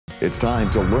It's time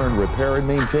to learn, repair, and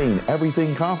maintain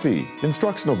everything coffee.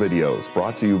 Instructional videos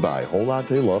brought to you by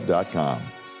WholeLatteLove.com.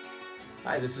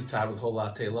 Hi, this is Todd with Whole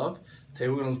Latte Love. Today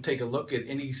we're going to take a look at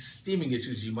any steaming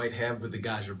issues you might have with the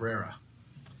Gaggia Brera.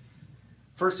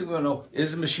 First thing we want to know,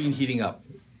 is the machine heating up?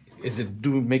 Is it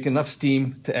make enough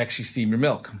steam to actually steam your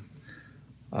milk?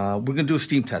 We're going to do a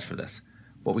steam test for this.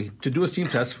 To do a steam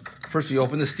test, first we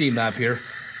open the steam knob here,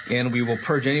 and we will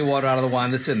purge any water out of the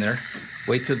wand that's in there.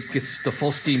 Wait till it gets the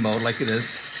full steam mode like it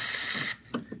is.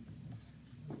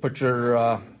 Put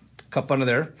your cup under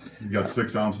there. You got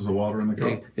 6 ounces of water in the cup?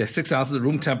 Okay. Yeah, 6 ounces.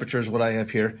 Room temperature is what I have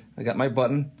here. I got my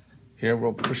button. Here,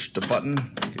 we'll push the button.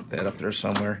 Get that up there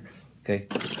somewhere. Okay.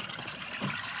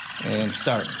 And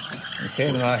start. Okay,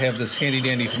 and then I have this handy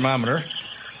dandy thermometer.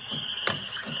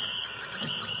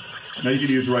 Now you can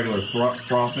use regular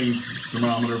frothing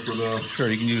thermometer for the... Sure,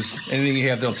 you can use anything you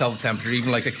have that'll tell the temperature,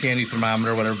 even like a candy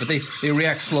thermometer or whatever, but they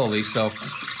react slowly, so...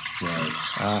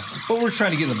 Right. But we're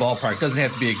trying to get in the ballpark. It doesn't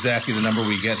have to be exactly the number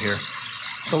we get here.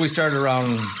 So we started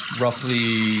around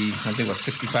roughly, I think,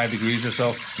 65 degrees or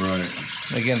so. Right.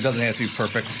 Again, it doesn't have to be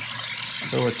perfect.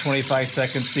 So at 25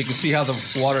 seconds, so you can see how the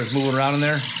water is moving around in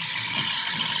there.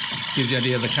 Gives you an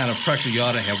idea of the kind of pressure you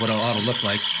ought to have, what it ought to look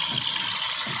like.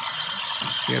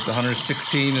 You have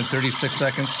 116 in 36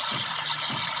 seconds.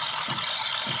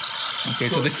 Okay,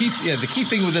 so the key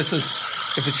thing with this is,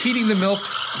 if it's heating the milk,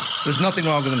 there's nothing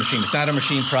wrong with the machine. It's not a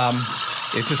machine problem.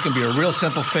 It's just going to be a real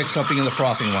simple fix, something in the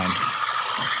frothing line.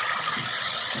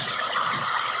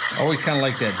 Always kind of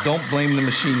like that. Don't blame the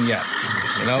machine yet.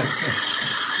 You know,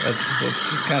 that's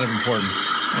kind of important.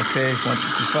 Okay,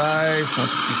 155,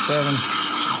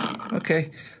 157.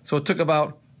 Okay, so it took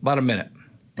about a minute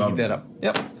to heat that up.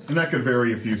 Yep. And that could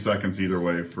vary a few seconds either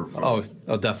way for froth.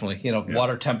 Oh, definitely. You know, yeah.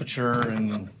 Water temperature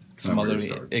and some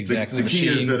other exactly. The key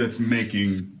is that it's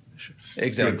making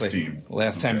good steam.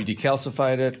 Last time you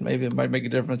decalcified it, maybe it might make a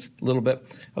difference a little bit.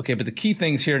 Okay, but the key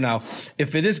things here now,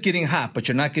 if it is getting hot but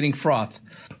you're not getting froth,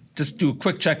 just do a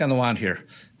quick check on the wand here.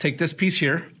 Take this piece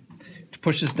here,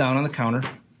 push this down on the counter,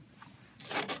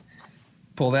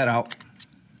 pull that out.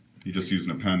 You're just using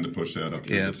a pen to push that up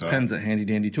to the top. Yeah, pen's a handy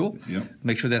dandy tool. Yep.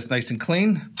 Make sure that's nice and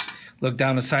clean. Look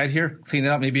down the side here, clean it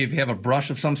out. Maybe if you have a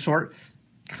brush of some sort,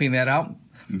 clean that out.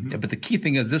 Mm-hmm. Yeah, but the key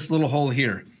thing is this little hole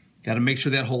here. Got to make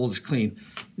sure that hole is clean.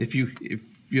 If you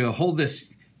hold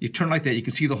this, you turn like that, you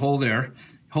can see the hole there.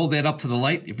 Hold that up to the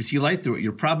light. If you see light through it,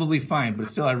 you're probably fine. But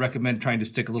still, I recommend trying to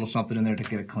stick a little something in there to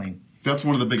get it clean. That's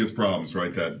one of the biggest problems,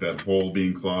 right? That hole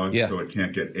being clogged, so it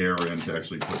can't get air in to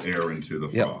actually put air into the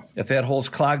froth. If that hole's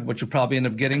clogged, what you probably end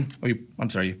up getting,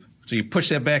 so you push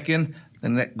that back in,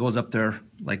 then that goes up there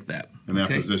like that. And that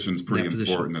position's pretty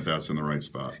important that that's in the right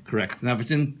spot. Correct. Now, if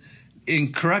it's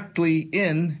incorrectly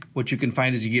in, what you can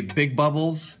find is you get big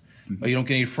bubbles, or you don't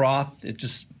get any froth. It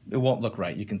won't look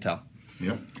right. You can tell.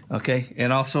 Yep. Okay.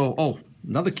 And also,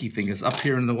 another key thing is up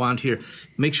here in the wand here.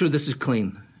 Make sure this is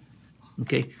clean.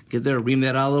 Okay. Get there, ream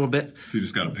that out a little bit. So you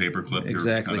just got a paper clip here,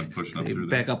 kind of pushing up through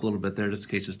there. Back up a little bit there, just in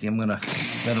case it's steam. I'm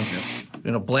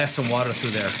gonna blast some water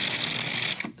through there.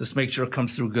 Just make sure it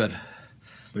comes through good.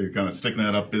 So you're kind of sticking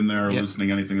that up in there,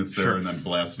 loosening anything that's there, and then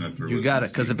blasting it through. You got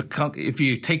it, because if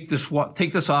you take this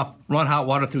off, run hot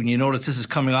water through, and you notice this is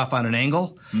coming off on an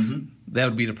angle, that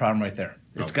would be the problem right there.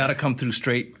 It's got to come through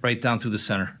straight, right down through the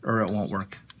center, or it won't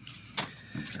work.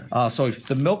 Okay. So if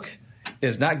the milk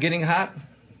is not getting hot,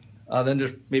 then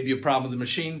there's maybe a problem with the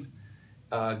machine.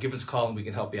 Give us a call and we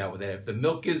can help you out with that. If the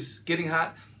milk is getting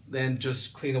hot, then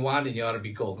just clean the wand and you ought to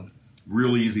be golden.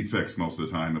 Real easy fix most of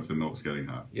the time if the milk's getting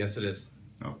hot. Yes, it is.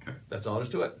 Okay. That's all there is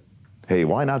to it. Hey,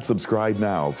 why not subscribe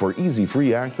now for easy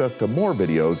free access to more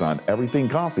videos on everything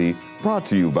coffee, brought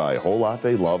to you by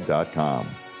WholeLatteLove.com.